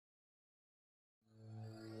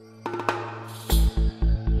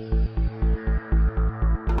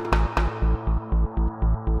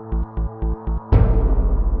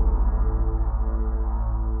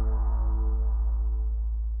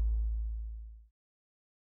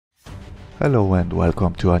Hello and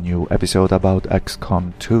welcome to a new episode about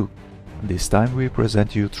XCom 2. This time we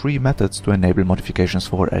present you 3 methods to enable modifications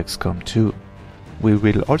for XCom 2. We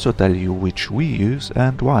will also tell you which we use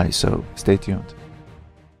and why, so stay tuned.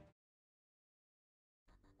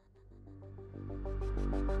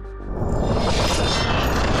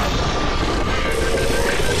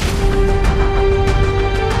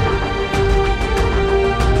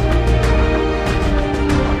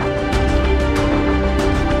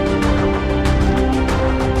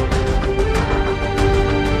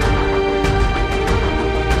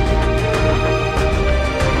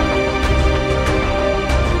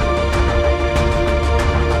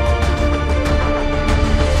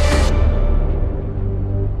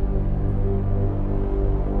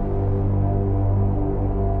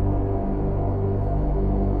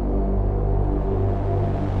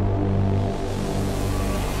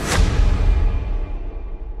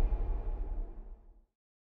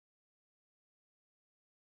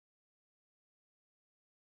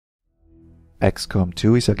 XCom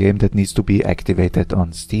 2 is a game that needs to be activated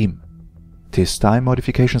on Steam. This time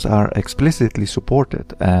modifications are explicitly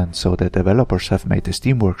supported, and so the developers have made the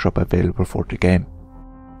Steam Workshop available for the game.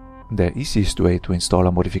 The easiest way to install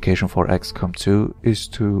a modification for XCom 2 is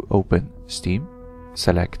to open Steam,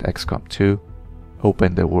 select XCom 2,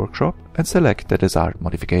 open the workshop and select the desired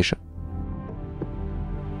modification.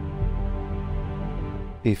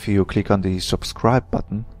 If you click on the subscribe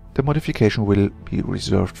button, the modification will be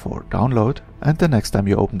reserved for download, and the next time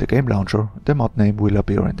you open the game launcher, the mod name will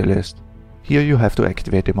appear in the list. Here you have to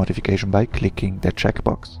activate the modification by clicking the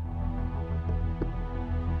checkbox.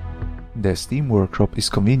 The Steam Workshop is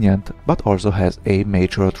convenient, but also has a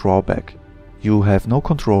major drawback. You have no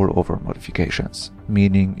control over modifications,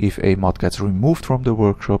 meaning if a mod gets removed from the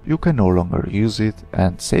workshop, you can no longer use it,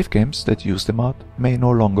 and save games that use the mod may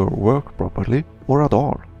no longer work properly or at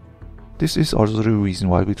all. This is also the reason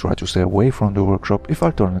why we try to stay away from the workshop if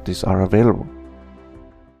alternatives are available.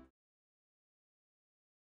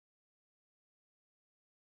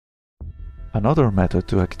 Another method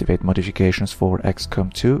to activate modifications for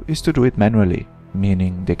XCom 2 is to do it manually,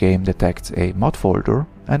 meaning the game detects a mod folder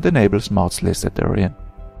and enables mods listed therein.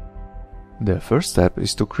 The first step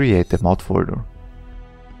is to create the mod folder.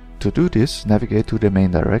 To do this, navigate to the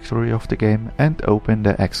main directory of the game and open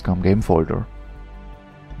the XCom game folder.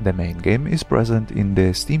 The main game is present in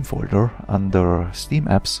the Steam folder under Steam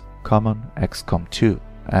Apps, Common XCom 2,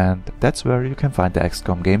 and that's where you can find the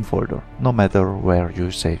XCom game folder, no matter where you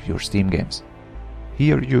save your Steam games.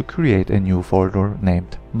 Here you create a new folder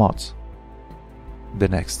named Mods. The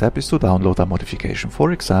next step is to download a modification,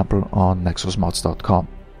 for example on nexusmods.com.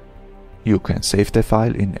 You can save the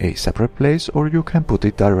file in a separate place or you can put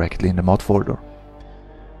it directly in the mod folder.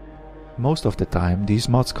 Most of the time these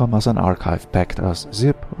mods come as an archive packed as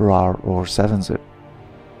zip, rar or 7-zip.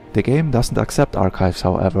 The game doesn't accept archives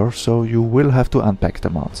however, so you will have to unpack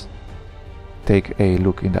the mods. Take a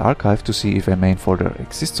look in the archive to see if a main folder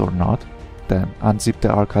exists or not, then unzip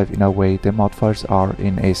the archive in a way the mod files are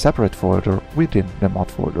in a separate folder within the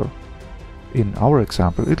mod folder. In our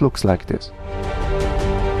example it looks like this.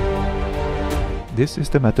 This is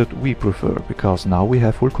the method we prefer, because now we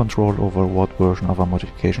have full control over what version of a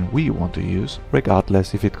modification we want to use,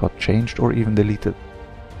 regardless if it got changed or even deleted.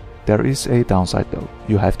 There is a downside though,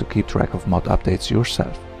 you have to keep track of mod updates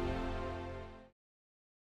yourself.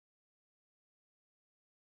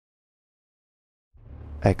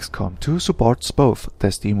 XCom 2 supports both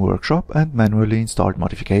the Steam Workshop and manually installed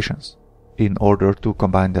modifications. In order to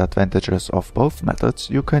combine the advantages of both methods,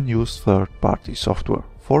 you can use third-party software.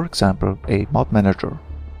 For example, a mod manager.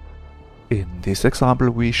 In this example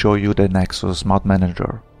we show you the Nexus mod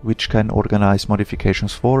manager, which can organize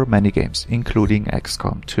modifications for many games, including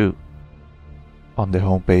XCom 2. On the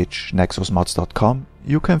homepage nexusmods.com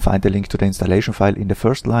you can find the link to the installation file in the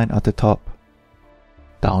first line at the top.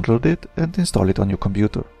 Download it and install it on your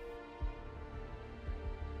computer.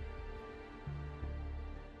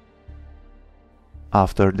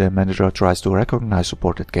 After the manager tries to recognize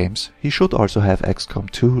supported games, he should also have XCom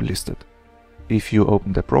 2 listed. If you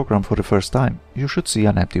open the program for the first time, you should see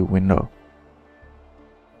an empty window.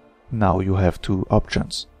 Now you have 2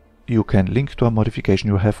 options. You can link to a modification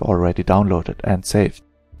you have already downloaded and saved.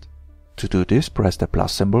 To do this, press the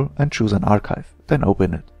plus symbol and choose an archive, then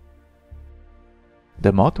open it.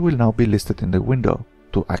 The mod will now be listed in the window.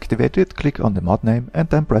 To activate it, click on the mod name and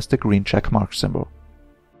then press the green checkmark symbol.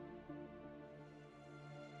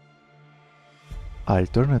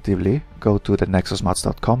 Alternatively, go to the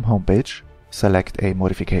nexusmods.com homepage, select a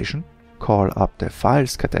modification, call up the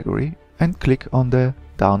Files category and click on the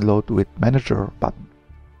Download with Manager button.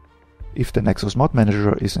 If the Nexus mod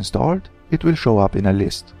manager is installed, it will show up in a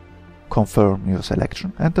list. Confirm your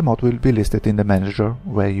selection and the mod will be listed in the manager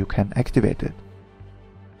where you can activate it.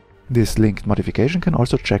 This linked modification can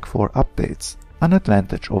also check for updates, an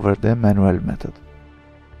advantage over the manual method.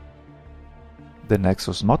 The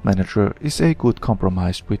Nexus mod manager is a good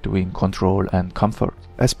compromise between control and comfort,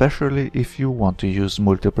 especially if you want to use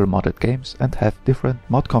multiple modded games and have different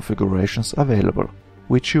mod configurations available,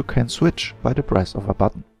 which you can switch by the press of a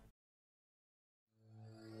button.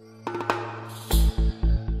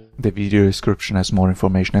 The video description has more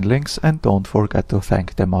information and links, and don't forget to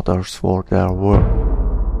thank the modders for their work.